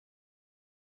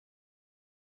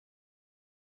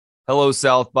Hello,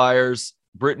 South Buyers.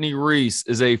 Brittany Reese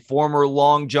is a former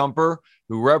long jumper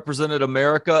who represented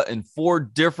America in 4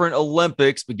 different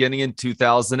Olympics beginning in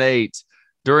 2008.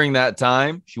 During that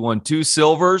time, she won 2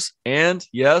 silvers and,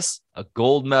 yes, a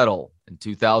gold medal in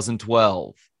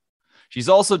 2012. She's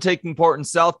also taking part in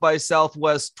South by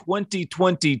Southwest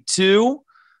 2022.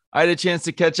 I had a chance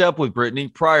to catch up with Brittany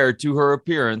prior to her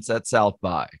appearance at South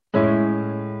by.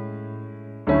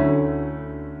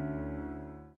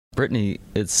 Brittany,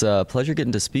 it's a pleasure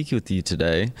getting to speak with you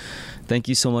today. Thank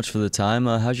you so much for the time.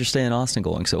 How's your stay in Austin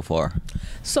going so far?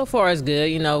 So far, it's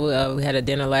good. We had a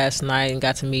dinner last night and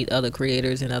got to meet other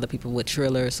creators and other people with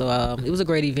Triller. So it was a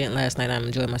great event last night. I'm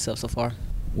enjoying myself so far.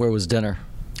 Where was dinner?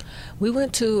 We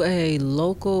went to a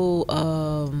local,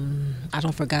 I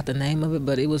don't forgot the name of it,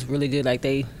 but it was really good. Like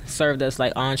they served us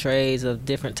like entrees of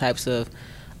different types of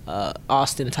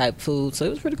Austin type food. So it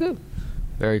was pretty good.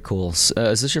 Very cool.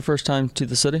 Is this your first time to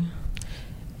the city?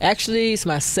 Actually, it's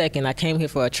my second. I came here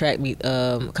for a track meet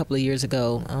a couple of years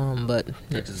ago, but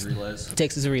Texas Relays.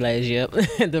 Texas Relays, yep,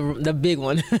 the big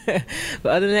one.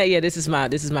 But other than that, yeah, this is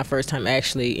my first time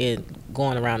actually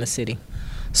going around the city.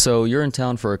 So you're in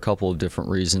town for a couple of different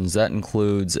reasons. That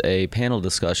includes a panel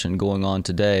discussion going on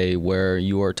today where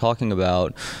you are talking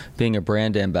about being a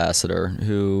brand ambassador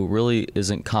who really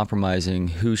isn't compromising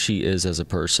who she is as a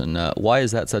person. Why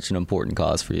is that such an important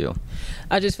cause for you?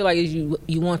 I just feel like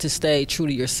you want to stay true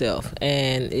to yourself,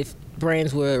 and if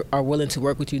brands are willing to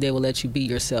work with you, they will let you be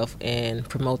yourself and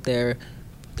promote their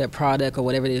product or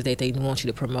whatever it is that they want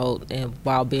you to promote, and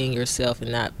while being yourself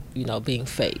and not being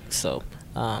fake. So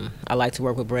I like to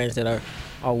work with brands that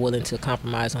are willing to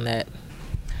compromise on that.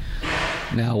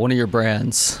 Now, one of your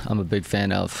brands I'm a big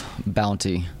fan of,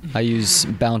 Bounty. I use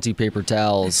Bounty paper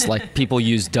towels like people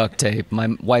use duct tape. My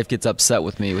wife gets upset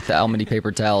with me with how many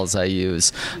paper towels I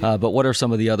use. But what are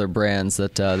some of the other brands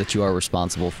that you are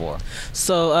responsible for?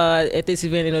 So at this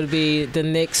event, it'll be the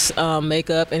NYX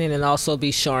makeup, and then it'll also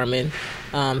be Charmin.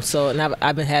 And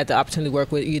I've had the opportunity to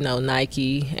work with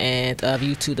Nike and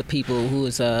View to the People, who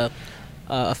is a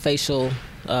facial,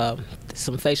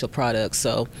 some facial products.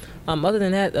 So other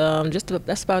than that,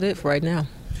 that's about it for right now.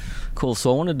 Cool.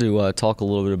 So I wanted to talk a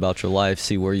little bit about your life,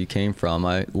 see where you came from.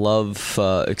 I love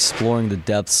exploring the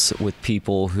depths with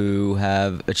people who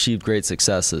have achieved great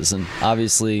successes, and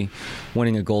obviously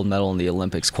winning a gold medal in the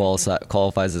Olympics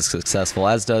qualifies as successful,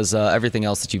 as does everything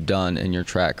else that you've done in your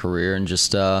track career, and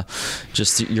just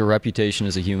your reputation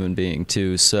as a human being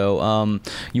too. So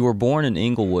you were born in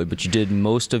Inglewood, but you did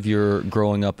most of your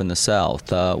growing up in the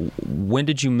South. When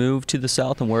did you move to the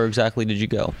South, and where exactly did you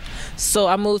go? So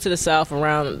I moved to the South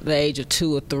around the age of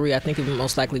 2 or 3. I think it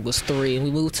most likely was 3, and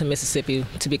we moved to Mississippi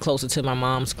to be closer to my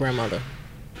mom's grandmother.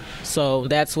 So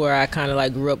that's where I kind of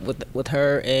like grew up with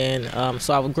her, and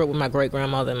so I grew up with my great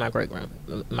grandmother and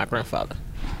my grandfather.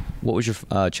 What was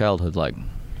your childhood like?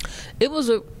 It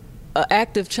was a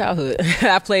active childhood.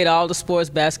 I played all the sports: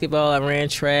 basketball, I ran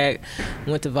track,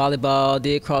 went to volleyball,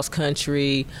 did cross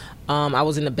country. I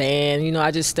was in the band. I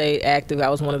just stayed active. I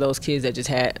was one of those kids that just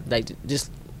had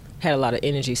a lot of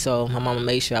energy. So my mama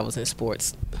made sure I was in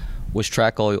sports. Was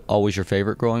track always your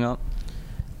favorite growing up?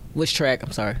 Which track?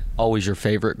 I'm sorry. Always your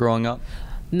favorite growing up?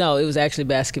 No, it was actually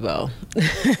basketball.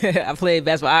 I played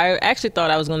basketball. I actually thought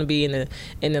I was going to be in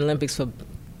the Olympics for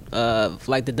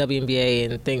like the WNBA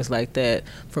and things like that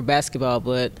for basketball,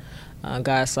 but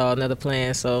God saw another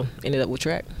plan, so ended up with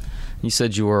track. You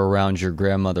said you were around your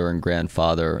grandmother and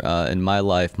grandfather. In my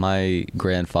life, my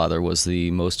grandfather was the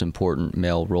most important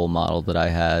male role model that I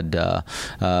had.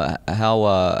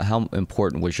 How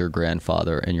important was your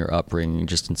grandfather in your upbringing,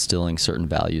 just instilling certain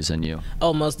values in you?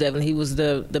 Oh, most definitely. He was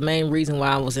the main reason why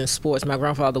I was in sports. My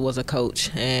grandfather was a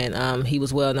coach, and he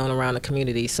was well known around the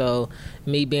community. So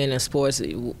me being in sports,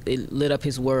 it lit up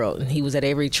his world. And he was at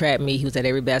every track meet. He was at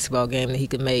every basketball game that he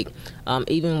could make.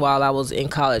 Even while I was in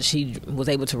college, he was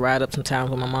able to ride up sometimes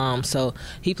with my mom. So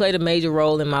he played a major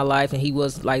role in my life, and he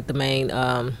was like the main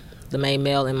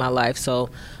male in my life. So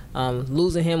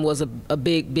losing him was a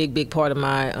big part of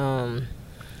my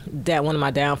one of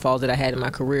my downfalls that I had in my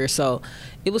career. So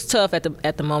it was tough at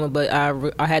the moment, but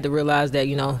I had to realize that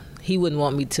he wouldn't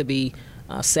want me to be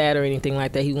sad or anything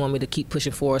like that. He wanted me to keep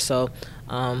pushing forward. So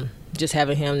just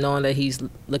having him, knowing that he's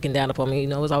looking down upon me,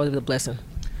 was always a blessing.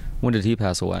 When did he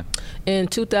pass away? In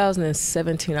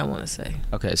 2017, I want to say.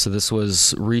 Okay, so this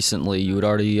was recently. You had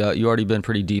already been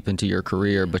pretty deep into your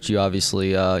career, but you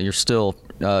obviously you're still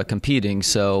competing.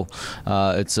 So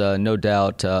it's no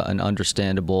doubt an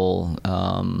understandable,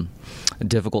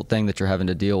 difficult thing that you're having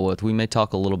to deal with. We may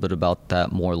talk a little bit about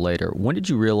that more later. When did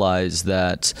you realize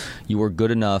that you were good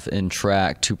enough in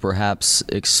track to perhaps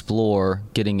explore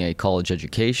getting a college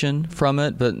education from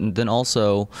it, but then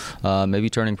also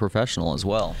maybe turning professional as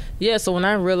well? Yeah, so when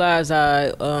I realized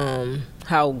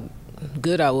how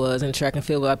good I was in track and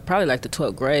field, probably like the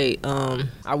 12th grade,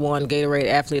 I won Gatorade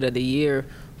Athlete of the Year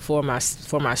for my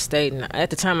state, and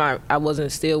at the time I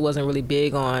wasn't really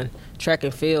big on track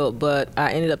and field, but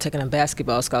I ended up taking a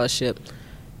basketball scholarship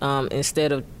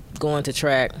instead of going to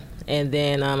track. And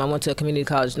then I went to a community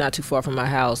college not too far from my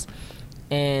house,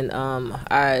 and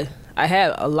I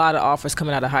had a lot of offers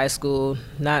coming out of high school,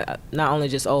 not only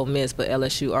just Ole Miss, but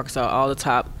LSU, Arkansas, all the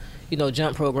top,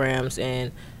 jump programs.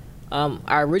 And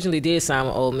I originally did sign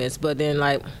with Ole Miss, but then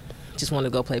just wanted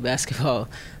to go play basketball.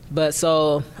 But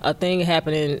so a thing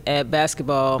happening at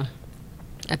basketball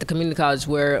at the community college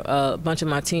where a bunch of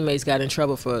my teammates got in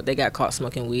trouble they got caught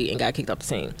smoking weed and got kicked off the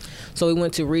team. So we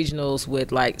went to regionals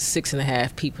with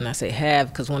 6.5 people, and I say half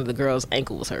because one of the girls'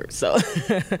 ankle was hurt. So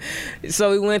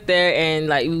so we went there, and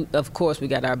of course we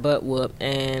got our butt whooped.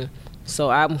 And so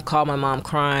I called my mom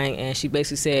crying, and she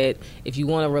basically said, if you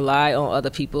want to rely on other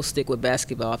people, stick with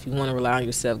basketball. If you want to rely on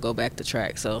yourself, go back to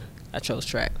track. So I chose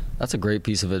track. That's a great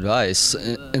piece of advice.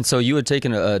 And so you had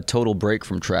taken a total break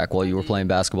from track while you were playing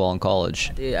basketball in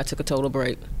college. I took a total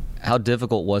break. How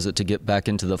difficult was it to get back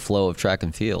into the flow of track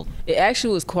and field? It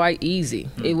actually was quite easy.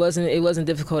 It wasn't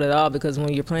difficult at all, because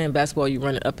when you're playing basketball, you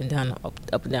run up and down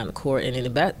the court, and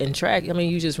in track,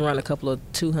 you just run a couple of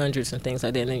 200s and things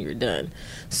like that, and then you're done.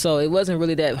 So it wasn't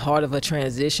really that hard of a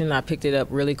transition. I picked it up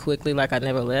really quickly, like I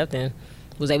never left, and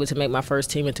was able to make my first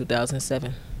team in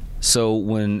 2007. So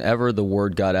whenever the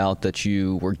word got out that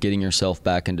you were getting yourself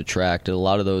back into track, did a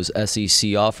lot of those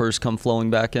SEC offers come flowing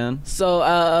back in? So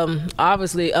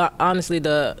honestly,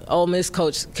 the Ole Miss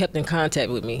coach kept in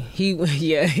contact with me.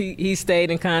 He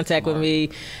stayed in contact with me,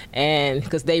 and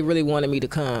because they really wanted me to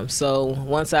come. So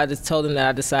once I just told him that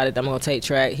I decided I'm going to take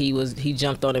track, he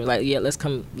jumped on it let's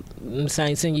come,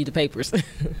 send you the papers.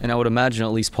 And I would imagine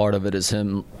at least part of it is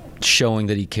him showing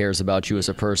that he cares about you as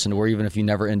a person, where even if you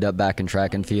never end up back in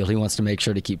track and field, he wants to make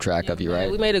sure to keep track of you,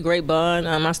 right? We made a great bond.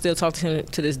 I still talk to him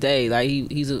to this day.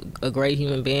 He's a great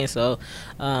human being, so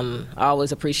I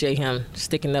always appreciate him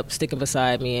sticking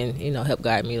beside me and help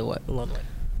guide me along the way.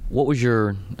 What was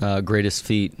your greatest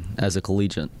feat as a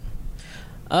collegiate?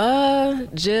 I'd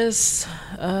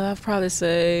probably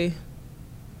say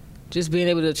just being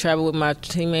able to travel with my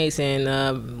teammates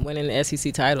and winning the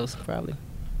SEC titles, probably.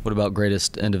 What about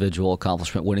greatest individual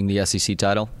accomplishment, winning the SEC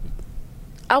title?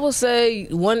 I would say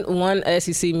one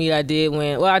SEC meet I did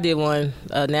win. Well, I did win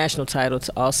a national title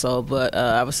also, but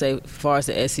I would say as far as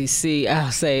the SEC, I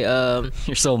would say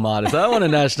you're so modest. I won a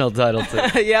national title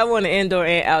too. Yeah, I won an indoor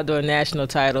and outdoor national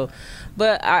title.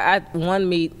 But one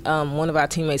meet, one of our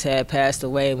teammates had passed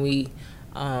away, and we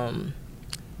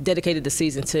dedicated the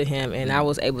season to him, and I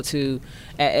was able to,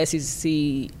 at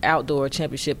SEC Outdoor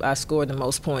Championship, I scored the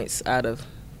most points out of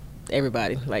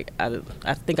everybody.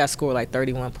 I think I scored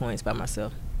 31 points by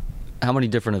myself. How many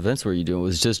different events were you doing?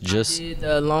 Was it just I did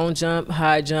the long jump,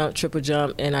 high jump, triple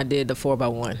jump, and I did the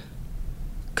 4x1.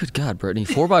 Good God, Brittany,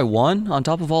 4x1 on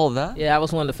top of all of that? Yeah, I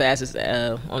was one of the fastest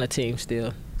on the team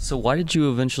still. So why did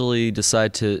you eventually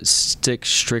decide to stick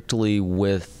strictly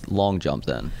with long jump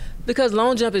then? Because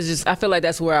long jump is just, I feel like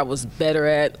that's where I was better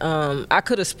at. I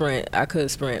could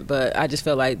sprint, but I just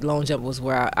felt like long jump was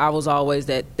where I was always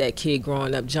that kid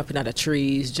growing up, jumping out of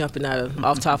trees, jumping out of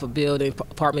off top of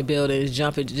apartment buildings,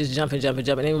 jumping. And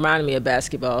it reminded me of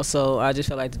basketball, so I just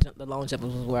felt like the long jump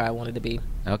was where I wanted to be.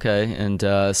 Okay,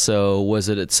 and so was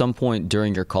it at some point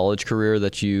during your college career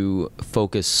that you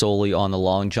focused solely on the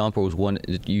long jump, or was when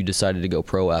you decided to go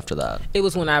pro after that? It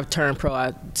was when I turned pro,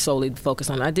 I solely focused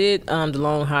on it. I did the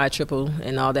long, high, triple,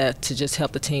 and all that to just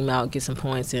help the team out, get some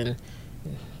points,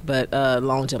 but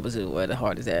long jump is where the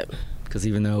heart is at. Because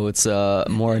even though it's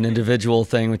more an individual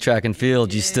thing with track and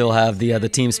field, you still have the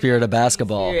team spirit of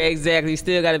basketball. Yeah, exactly. You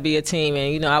still got to be a team,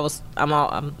 and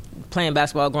I'm playing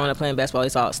basketball, growing up playing basketball.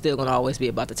 It's still going to always be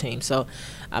about the team. So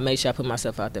I made sure I put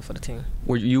myself out there for the team.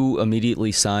 Were you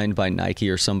immediately signed by Nike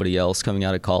or somebody else coming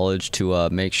out of college to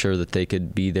make sure that they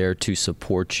could be there to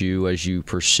support you as you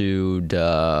pursued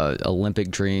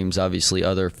Olympic dreams, obviously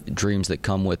other dreams that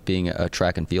come with being a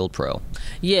track and field pro?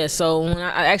 Yeah, so when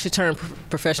I actually turned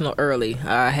professional early,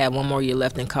 I had one more year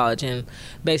left in college, and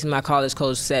basically my college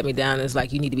coach sat me down and was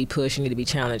like, you need to be pushed, you need to be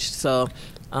challenged. So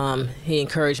he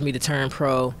encouraged me to turn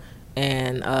pro,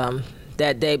 and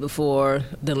that day before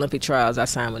the Olympic trials, I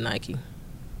signed with Nike.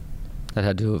 That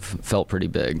had to have felt pretty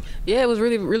big. Yeah, it was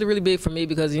really, really, really big for me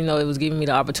because, you know, it was giving me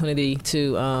the opportunity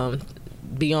to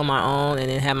be on my own and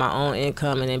then have my own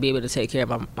income and then be able to take care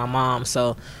of my mom.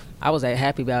 So I was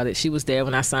happy about it. She was there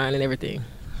when I signed and everything.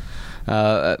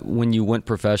 When you went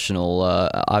professional,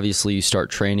 obviously you start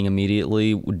training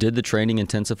immediately. Did the training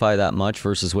intensify that much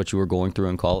versus what you were going through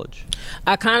in college?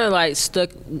 I kind of like stuck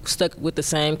with the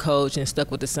same coach and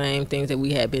stuck with the same things that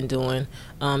we had been doing,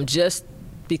 just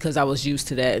because I was used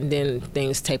to that. And then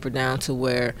things tapered down to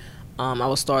where I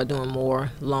would start doing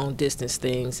more long distance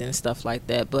things and stuff like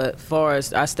that. But as far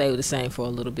as I stayed the same for a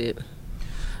little bit.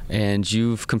 And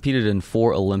you've competed in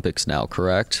 4 Olympics now,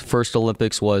 correct? First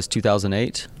Olympics was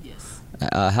 2008? Yes.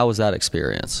 How was that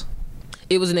experience?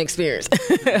 It was an experience.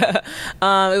 It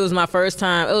was my first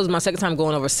time. It was my second time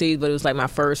going overseas, but it was like my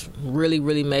first really,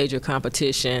 really major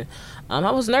competition.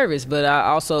 I was nervous, but I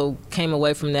also came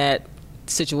away from that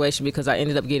situation because I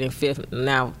ended up getting 5th,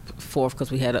 now 4th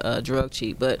because we had a drug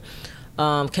cheat. But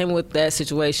came with that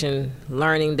situation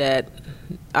learning that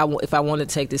if I wanted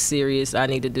to take this serious, I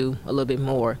need to do a little bit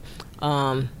more.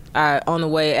 On the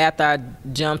way after I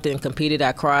jumped and competed,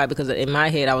 I cried because in my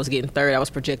head I was getting 3rd. I was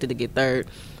projected to get 3rd.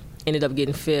 Ended up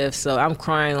getting 5th. So I'm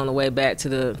crying on the way back to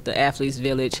the athletes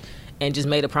village and just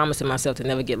made a promise to myself to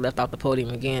never get left off the podium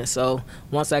again. So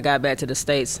once I got back to the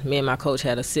States, me and my coach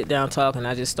had a sit-down talk, and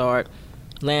I just started,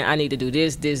 I need to do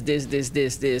this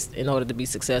in order to be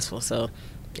successful. So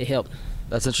it helped.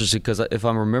 That's interesting because if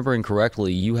I'm remembering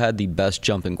correctly, you had the best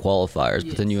jumping qualifiers,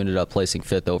 but then you ended up placing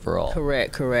 5th overall.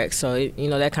 Correct. So,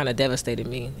 that kind of devastated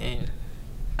me. And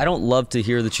I don't love to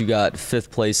hear that you got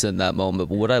 5th place in that moment,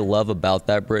 but what I love about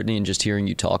that, Brittany, and just hearing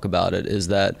you talk about it, is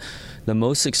that the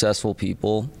most successful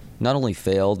people not only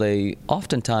fail, they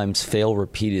oftentimes fail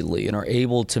repeatedly and are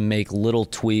able to make little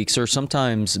tweaks or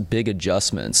sometimes big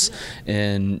adjustments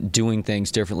in doing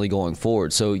things differently going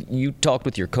forward. So you talked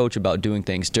with your coach about doing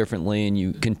things differently, and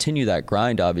you continue that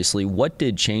grind, obviously. What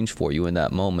did change for you in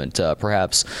that moment,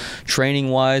 perhaps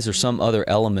training-wise or some other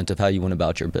element of how you went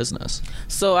about your business?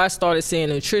 So I started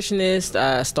seeing a nutritionist.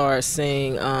 I started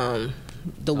seeing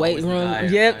the weight room.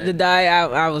 The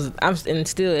diet.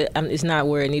 It's not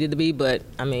where it needed to be, but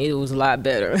I mean, it was a lot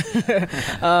better.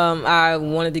 I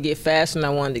wanted to get faster and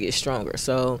I wanted to get stronger.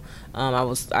 So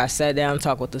I sat down and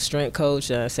talked with the strength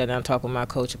coach. I sat down and talked with my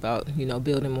coach about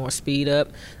building more speed up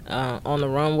on the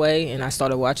runway, and I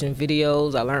started watching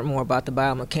videos. I learned more about the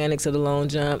biomechanics of the long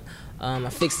jump. I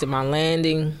fixed my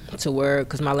landing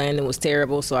because my landing was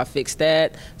terrible, so I fixed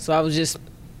that. So I was just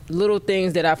little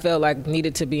things that I felt like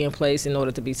needed to be in place in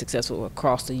order to be successful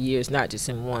across the years, not just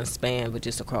in one span, but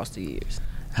just across the years.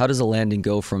 How does a landing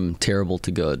go from terrible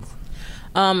to good?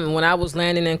 When I was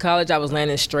landing in college, I was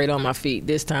landing straight on my feet.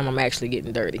 This time I'm actually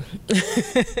getting dirty.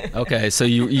 Okay, so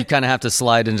you kind of have to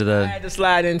slide into the... I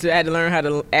had to learn how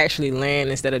to actually land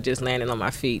instead of just landing on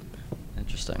my feet.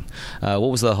 Interesting. What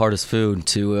was the hardest food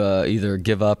to either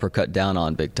give up or cut down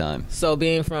on big time? So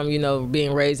being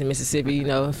being raised in Mississippi,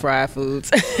 fried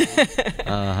foods.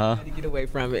 Uh-huh. To get away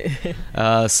from it.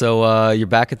 So you're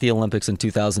back at the Olympics in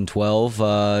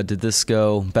 2012. Did this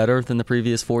go better than the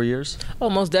previous 4 years? Oh,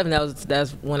 most definitely.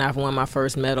 That's when I won my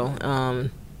first medal.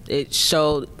 It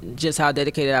showed just how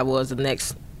dedicated I was the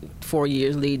next 4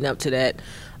 years leading up to that.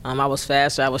 I was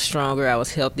faster, I was stronger, I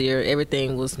was healthier.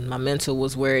 My mental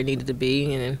was where it needed to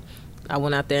be, and I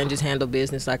went out there and just handled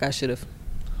business like I should have.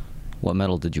 What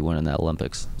medal did you win in that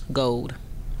Olympics? Gold.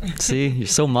 See, you're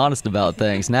so modest about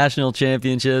things. National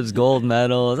championships, gold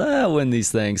medals, I win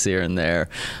these things here and there.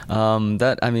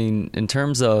 In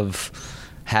terms of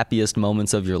happiest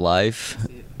moments of your life,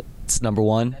 it's number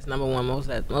one? That's number one, most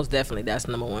definitely, that's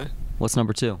number one. What's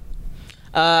number two?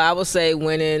 I would say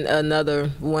winning another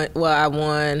one. Well,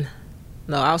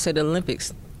 I'll say the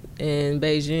Olympics in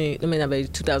Beijing.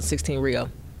 2016 Rio.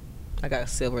 I got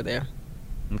silver there.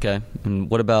 Okay. And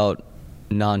what about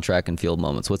non-track and field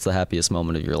moments? What's the happiest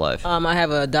moment of your life? I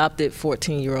have an adopted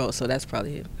 14-year-old, so that's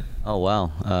probably it. Oh,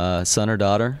 wow. Son or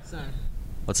daughter? Son.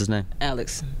 What's his name?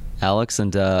 Alex. Alex,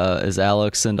 and is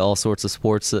Alex into all sorts of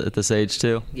sports at this age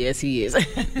too? Yes, he is.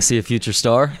 Is he a future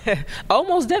star?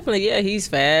 Almost definitely, yeah. He's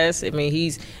fast. I mean,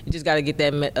 you just got to get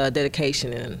that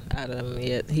dedication out of him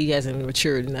yet. He hasn't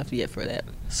matured enough yet for that.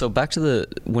 So back to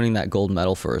winning that gold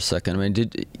medal for a second. I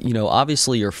mean,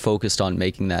 obviously you're focused on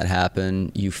making that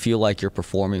happen. You feel like you're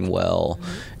performing well.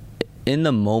 Mm-hmm. In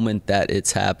the moment that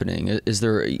it's happening, is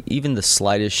there even the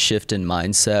slightest shift in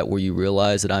mindset where you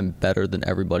realize that I'm better than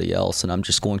everybody else and I'm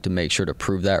just going to make sure to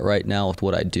prove that right now with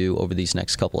what I do over these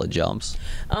next couple of jumps?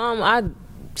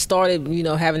 started,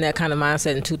 having that kind of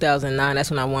mindset in 2009. That's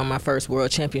when I won my first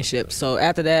world championship. So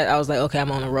after that, I was like, okay,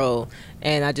 I'm on a roll.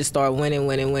 And I just started winning.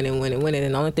 And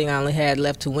the only thing I only had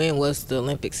left to win was the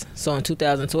Olympics. So in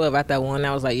 2012, after I won,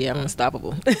 I was like, yeah, I'm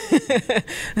unstoppable.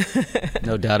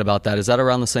 No doubt about that. Is that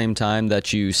around the same time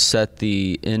that you set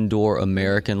the indoor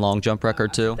American long jump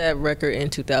record too? That record in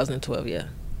 2012, yeah.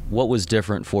 What was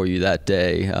different for you that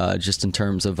day, just in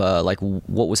terms of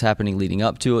what was happening leading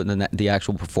up to it, and then the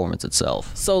actual performance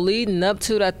itself? So leading up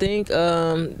to it, I think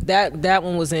that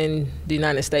one was in the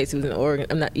United States. It was in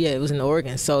Oregon. It was in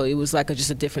Oregon. So it was like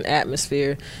just a different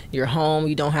atmosphere. You're home.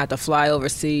 You don't have to fly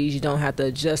overseas. You don't have to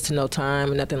adjust to no time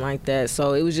or nothing like that.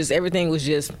 So it was just, everything was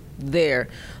just there.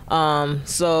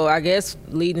 So I guess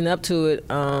leading up to it,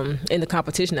 in the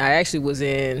competition, I actually was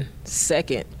in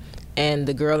second, and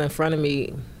the girl in front of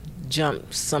me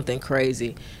jumped something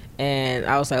crazy, and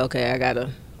I was like, okay, I gotta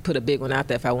put a big one out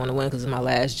there if I want to win, because it's my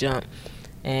last jump.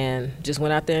 And just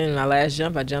went out there, and my last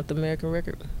jump, I jumped the American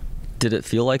record. Did it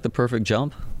feel like the perfect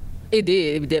jump? It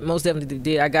did. Most definitely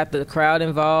did. I got the crowd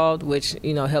involved, which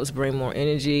helps bring more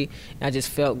energy. I just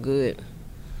felt good.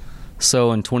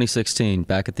 So in 2016,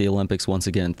 back at the Olympics once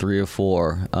again, 3 of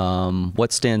 4.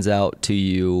 What stands out to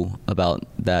you about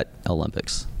that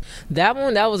Olympics? That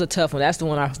was a tough one. That's the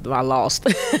one I lost.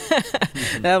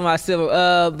 That was my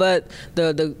silver. But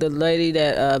the lady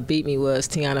that beat me was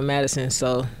Tiana Madison,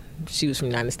 so she was from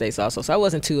the United States also. So I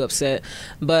wasn't too upset.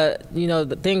 But,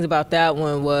 the things about that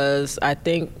one was, I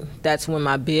think that's when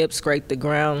my bib scraped the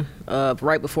ground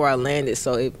right before I landed,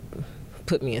 so it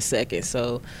put me in second.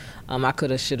 So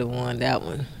I should have won that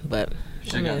one. But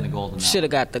should have gotten the gold in that one. Should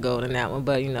have got the gold in that one,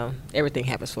 but everything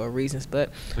happens for a reason. But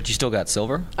you still got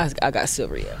silver? I got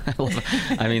silver, yeah.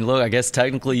 I mean, look, I guess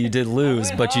technically you did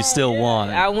lose, but you still won.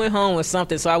 I went home with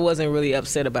something, so I wasn't really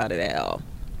upset about it at all.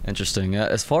 Interesting.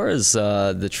 As far as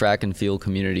the track and field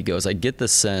community goes, I get the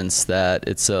sense that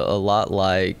it's a lot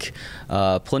like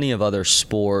plenty of other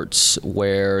sports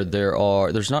where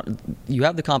you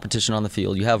have the competition on the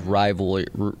field, you have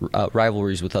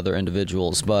rivalries with other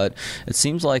individuals, but it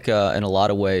seems like in a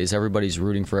lot of ways everybody's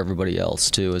rooting for everybody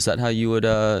else too. Is that how you would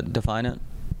define it?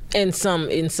 In some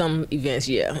events,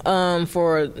 yeah.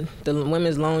 For the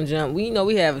women's long jump,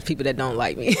 we have people that don't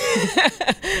like me.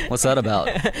 What's that about?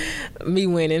 Me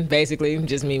winning, basically,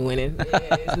 just me winning.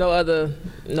 Yeah, there's no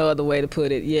other way to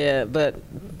put it. Yeah, but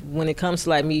when it comes to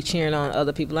like me cheering on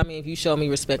other people, I mean, if you show me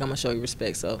respect, I'm gonna show you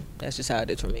respect. So that's just how it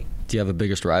is for me. Do you have a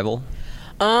biggest rival?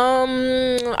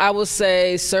 I would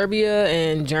say Serbia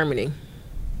and Germany.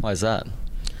 Why is that?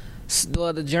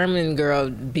 Well, the German girl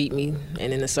beat me,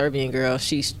 and then the Serbian girl,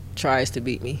 she tries to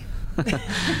beat me.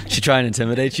 She try and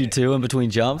intimidate you too in between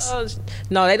jumps?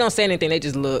 No, they don't say anything. They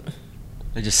just look.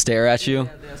 They just stare at you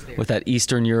with that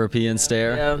Eastern European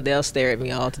stare? Yeah, they'll stare at me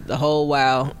the whole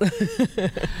while.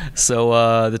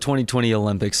 So the 2020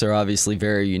 Olympics are obviously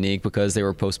very unique because they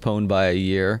were postponed by a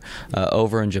year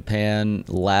over in Japan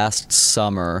last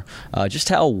summer. Just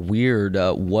how weird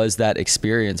was that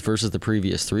experience versus the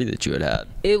previous 3 that you had?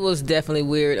 It was definitely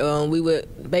weird. We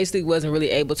basically wasn't really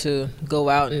able to go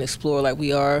out and explore like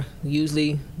we are.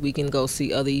 Usually we can go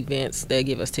see other events. They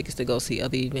give us tickets to go see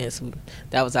other events.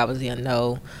 That was obviously a no.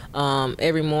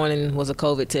 Every morning was a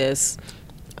COVID test.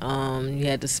 You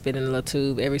had to spit in a little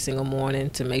tube every single morning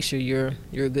to make sure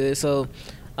you're good. So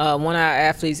one of our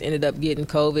athletes ended up getting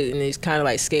COVID, and it's kind of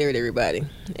like scared everybody.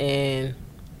 And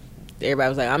everybody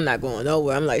was like, I'm not going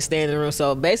nowhere. I'm like staying in the room.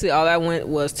 So basically all I went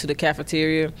was to the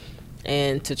cafeteria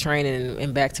and to training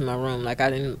and back to my room. Like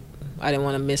I didn't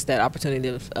want to miss that opportunity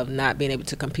of not being able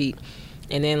to compete.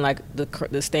 And then like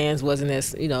the stands wasn't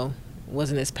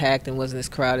as packed and wasn't as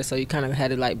crowded, so you kind of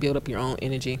had to like build up your own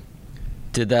energy.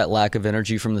 Did that lack of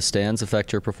energy from the stands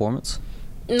affect your performance?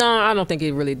 No, I don't think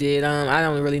it really did. I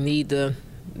don't really need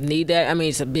that. I mean,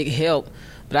 it's a big help,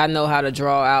 but I know how to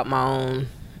draw out my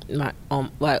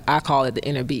own, like I call it the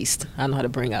inner beast. I know how to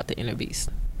bring out the inner beast.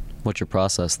 What's your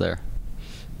process there?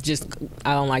 Just,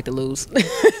 I don't like to lose.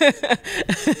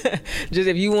 Just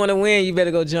if you want to win, you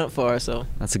better go jump far. So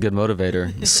that's a good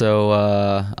motivator. So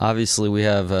obviously we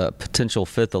have a potential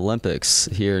 5th Olympics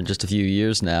here in just a few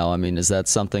years now. I mean, is that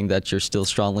something that you're still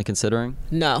strongly considering?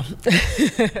 No.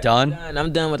 Done?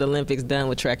 I'm done with Olympics, done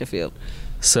with track and field.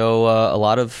 So a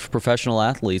lot of professional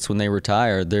athletes, when they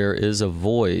retire, there is a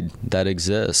void that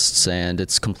exists, and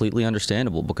it's completely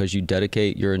understandable because you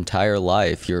dedicate your entire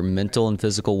life, your mental and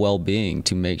physical well-being,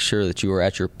 to make sure that you are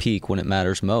at your peak when it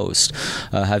matters most.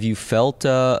 Have you felt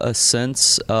a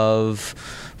sense of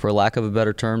for lack of a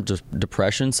better term,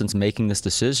 depression since making this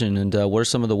decision? And what are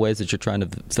some of the ways that you're trying to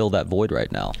fill that void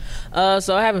right now?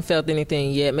 So I haven't felt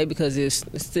anything yet, maybe because it's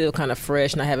still kind of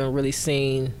fresh and I haven't really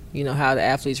seen, how the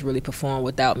athletes really perform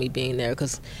without me being there.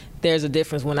 Because there's a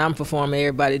difference. When I'm performing,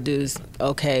 everybody does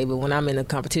okay, but when I'm in a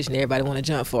competition, everybody want to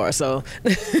jump for it. So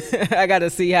I got to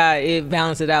see how it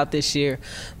balances out this year.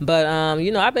 But,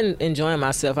 I've been enjoying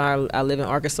myself. I live in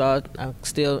Arkansas. I'm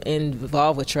still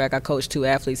involved with track. I coach 2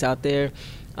 athletes out there.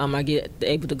 I get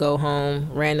able to go home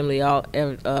randomly out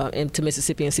into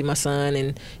Mississippi and see my son,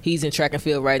 and he's in track and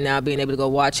field right now, being able to go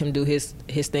watch him do his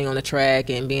thing on the track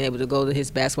and being able to go to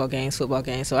his basketball games, football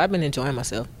games. So I've been enjoying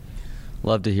myself.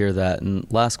 Love to hear that. And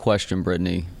last question,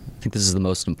 Brittany. I think this is the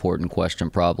most important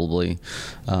question probably.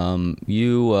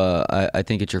 I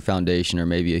think at your foundation are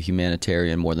maybe a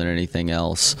humanitarian more than anything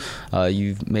else.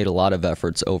 You've made a lot of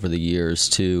efforts over the years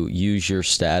to use your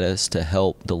status to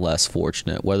help the less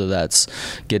fortunate, whether that's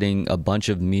getting a bunch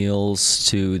of meals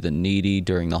to the needy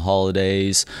during the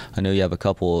holidays. I know you have a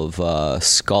couple of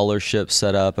scholarships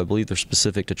set up. I believe they're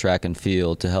specific to track and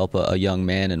field to help a young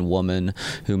man and woman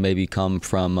who maybe come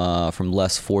from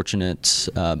less fortunate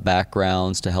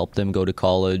backgrounds to help them go to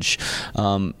college.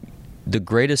 The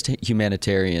greatest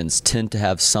humanitarians tend to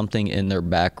have something in their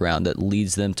background that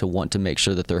leads them to want to make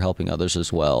sure that they're helping others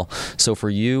as well. So for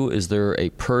you, is there a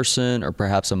person or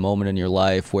perhaps a moment in your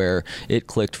life where it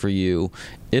clicked for you?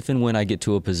 If and when I get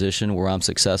to a position where I'm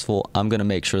successful, I'm going to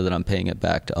make sure that I'm paying it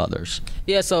back to others.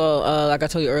 Yeah, so like I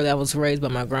told you earlier, I was raised by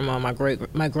my grandma, my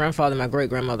grandfather, my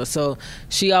great-grandmother. So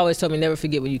she always told me, never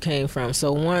forget where you came from.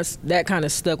 So once that kind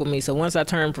of stuck with me. So once I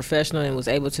turned professional and was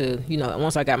able to,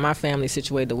 once I got my family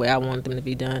situated the way I wanted them to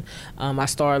be done, I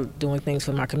started doing things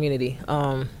for my community.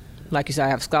 Like you said, I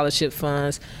have scholarship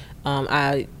funds.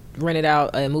 I rented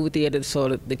out a movie theater so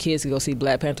that the kids could go see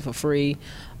Black Panther for free.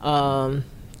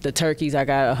 The turkeys, I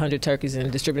got 100 turkeys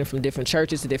and distributed from different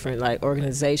churches to different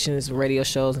organizations, radio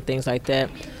shows and things like that.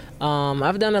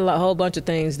 I've done a whole bunch of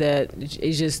things that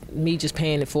it's just me just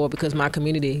paying it forward because my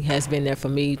community has been there for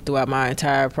me throughout my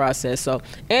entire process. So,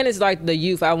 and it's like the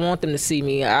youth, I want them to see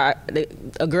me. A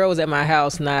girl was at my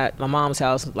house, not my mom's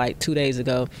house, like 2 days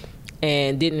ago,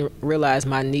 and didn't realize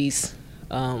my niece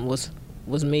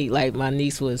was me. Like my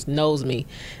niece knows me,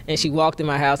 and she walked in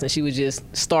my house and she was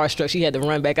just starstruck. She had to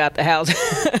run back out the house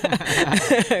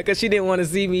because she didn't want to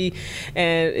see me,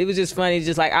 and it was just funny.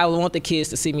 Just like I want the kids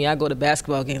to see me. I go to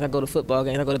basketball games, I go to football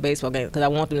games, I go to baseball games because I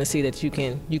want them to see that you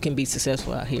can be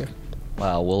successful out here.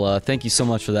 Wow. Well, thank you so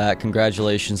much for that.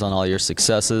 Congratulations on all your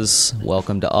successes.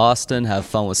 Welcome to Austin. Have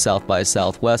fun with South by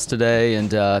Southwest today, and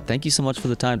thank you so much for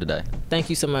the time today. Thank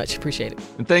you so much. Appreciate it.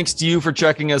 And thanks to you for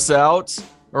checking us out.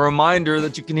 A reminder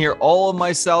that you can hear all of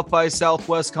my South by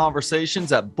Southwest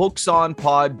conversations at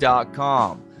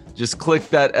booksonpod.com. Just click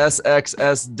that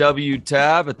SXSW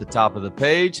tab at the top of the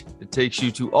page. It takes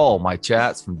you to all my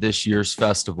chats from this year's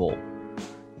festival.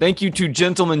 Thank you to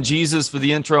Gentleman Jesus for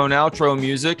the intro and outro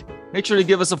music. Make sure to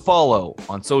give us a follow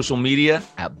on social media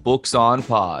at Books on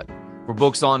Pod. For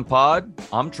Books on Pod,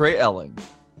 I'm Trey Elling.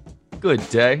 Good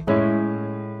day.